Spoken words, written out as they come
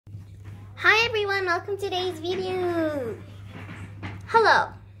Hi everyone, welcome to today's video. Hello.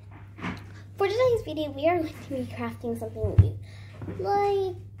 For today's video, we are going to be crafting something new.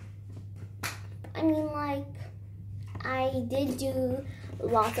 I did do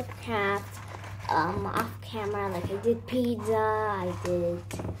lots of crafts off camera. Like I did pizza, I did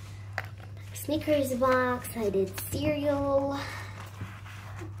Snickers box, I did cereal,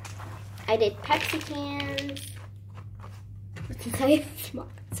 I did Pepsi cans. What's inside this box?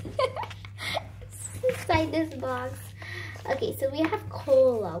 Inside this box. Okay, so we have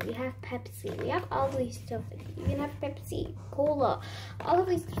cola, we have Pepsi, we have all these stuff. You can have Pepsi, cola, all of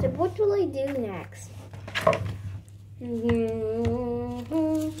these stuff. What will I do next?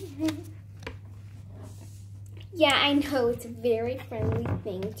 Yeah, I know it's a very friendly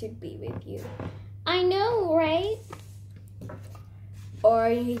thing to be with you. I know, right? Or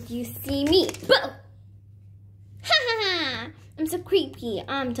did you see me? Boo! Ha ha ha! I'm so creepy,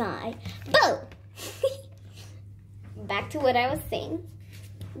 aren't I? Boo! Back to what I was saying.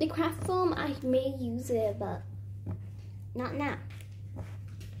 The craft foam, I may use it, but not now.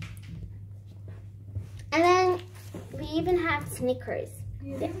 And then we even have Snickers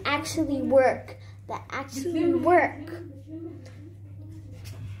that actually work. That actually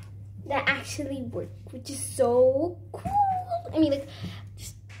work, which is so cool. I mean, like,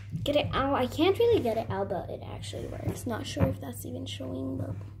 just get it out. I can't really get it out, but it actually works. Not sure if that's even showing,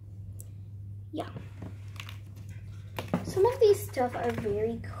 but yeah. Some of these stuff are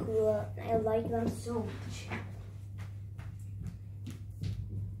very cool. I like them so much.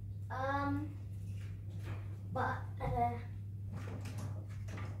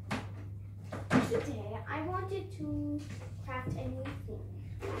 Today I wanted to craft a new thing,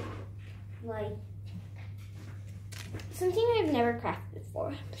 like something I've never crafted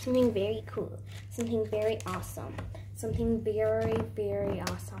before, something very cool, something very awesome, something very, very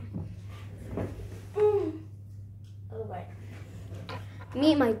awesome. Oh boy.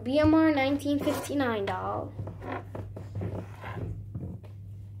 Meet my BMR 1959 doll.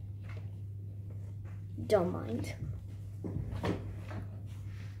 Don't mind.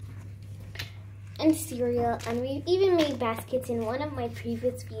 And cereal, and we even made baskets in one of my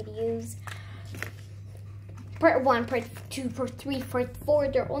previous videos. Part 1, part 2, part 3, part 4.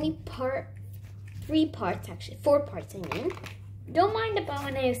 They're only 3 parts actually. 4 parts, I mean. Don't mind about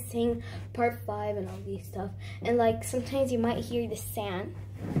when I was saying part 5 and all these stuff. And like sometimes you might hear the sand.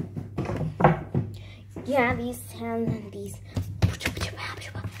 Yeah, these sounds and these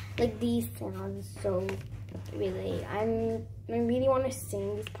like these sounds. So really, I really want to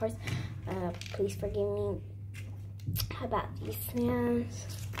sing these parts. Please forgive me about these sounds.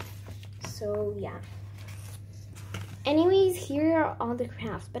 So yeah. Anyways, here are all the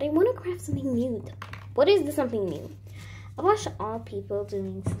crafts, but I want to craft something new. What is this something new? I watch all people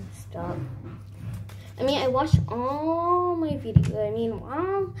doing some stuff. I mean, I watch all my videos. I mean,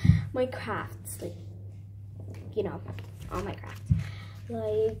 all my crafts, like, you know, all my crafts,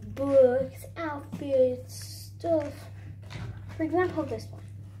 like books, outfits, stuff. For example, this one.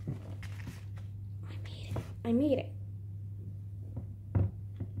 I made it.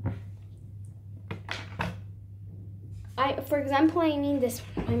 For example, I mean this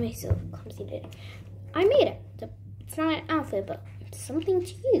one. Why am I so clumsy today? I made it. It's not an outfit, but it's something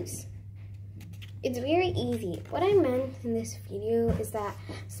to use. It's very easy. What I meant in this video is that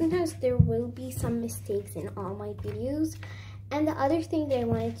sometimes there will be some mistakes in all my videos. And the other thing that I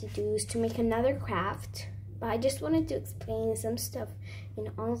wanted to do is to make another craft. But I just wanted to explain some stuff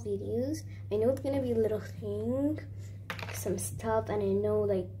in all videos. I know it's gonna be a little thing, some stuff, and I know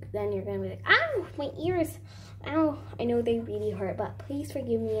like then you're gonna be like, ow, my ears, ow. I know they really hurt, but please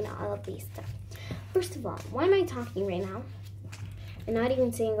forgive me in all of these stuff. First of all, why am I talking right now and not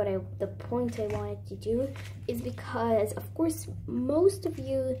even saying what the point I wanted to do is because of course most of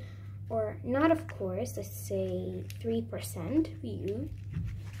you, or not of course, let's say 3% of you,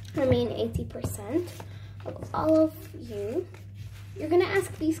 I mean 80% of all of you, you're gonna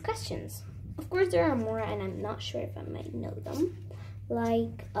ask these questions. Of course there are more and I'm not sure if I might know them.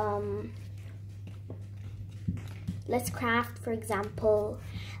 Like, let's craft, for example,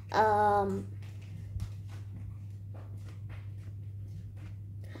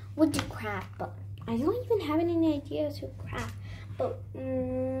 what do you craft? But I don't even have any idea to craft. But,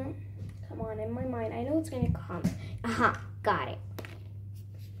 come on, in my mind, I know it's gonna come. Aha, got it.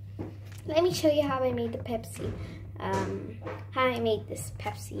 Let me show you how I made the Pepsi. How I made this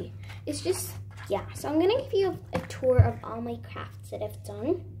Pepsi. It's just, yeah. So I'm gonna give you a tour of all my crafts that I've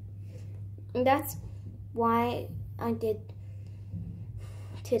done. And that's why I did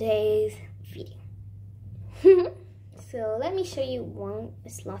today's video. So let me show you one.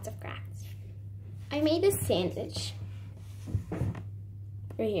 There's lots of crafts. I made a sandwich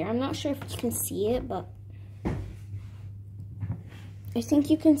right here. I'm not sure if you can see it, but I think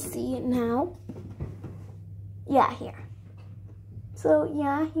you can see it now. Yeah, here. So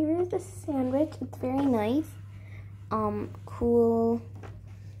yeah, here's the sandwich. It's very nice. Cool.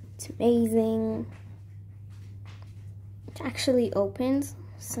 It's amazing. It actually opens.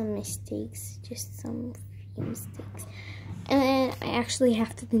 Some mistakes, just some few mistakes. And then I actually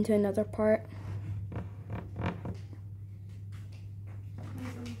have to into another part.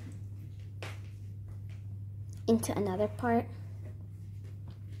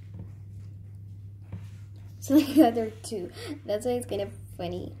 So like the other two. That's why it's kind of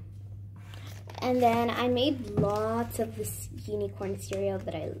funny. And then I made lots of this unicorn cereal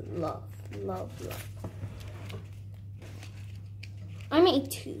that I love. I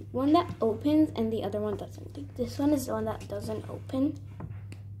made two. One that opens and the other one doesn't. Like this one is the one that doesn't open.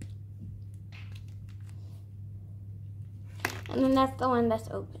 And then that's the one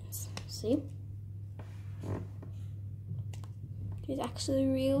that opens. See? There's actually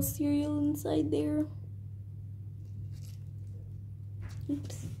real cereal inside there.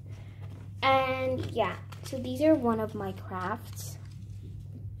 Oops. And yeah, so these are one of my crafts.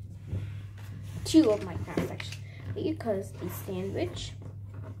 Two of my crafts actually. Because the sandwich.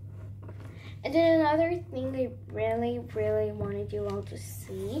 And then another thing I really wanted you all to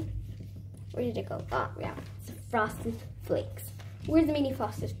see. Where did it go? Oh yeah, it's Frosted Flakes. Where's the mini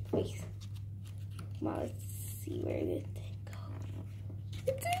Frosted Flakes? Well, let's see, where did it go?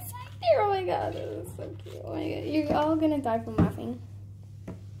 It's inside there. Oh my god, this is so cute. Oh my god, you're all gonna die from laughing.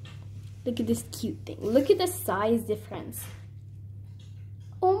 Look at this cute thing. Look at the size difference.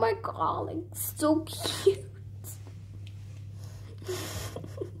 Oh my god, like so cute.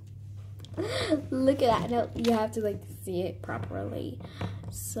 Look at that. Now you have to like see it properly.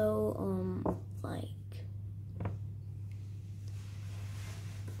 So like,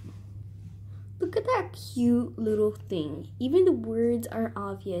 look at that cute little thing. Even the words are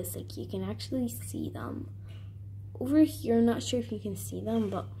obvious, like you can actually see them. Over here, I'm not sure if you can see them,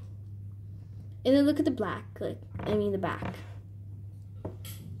 but and then look at the black, like the back.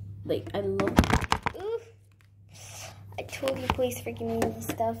 Like I love. Oof. I told you, please forgive me this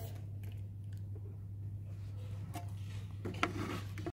stuff.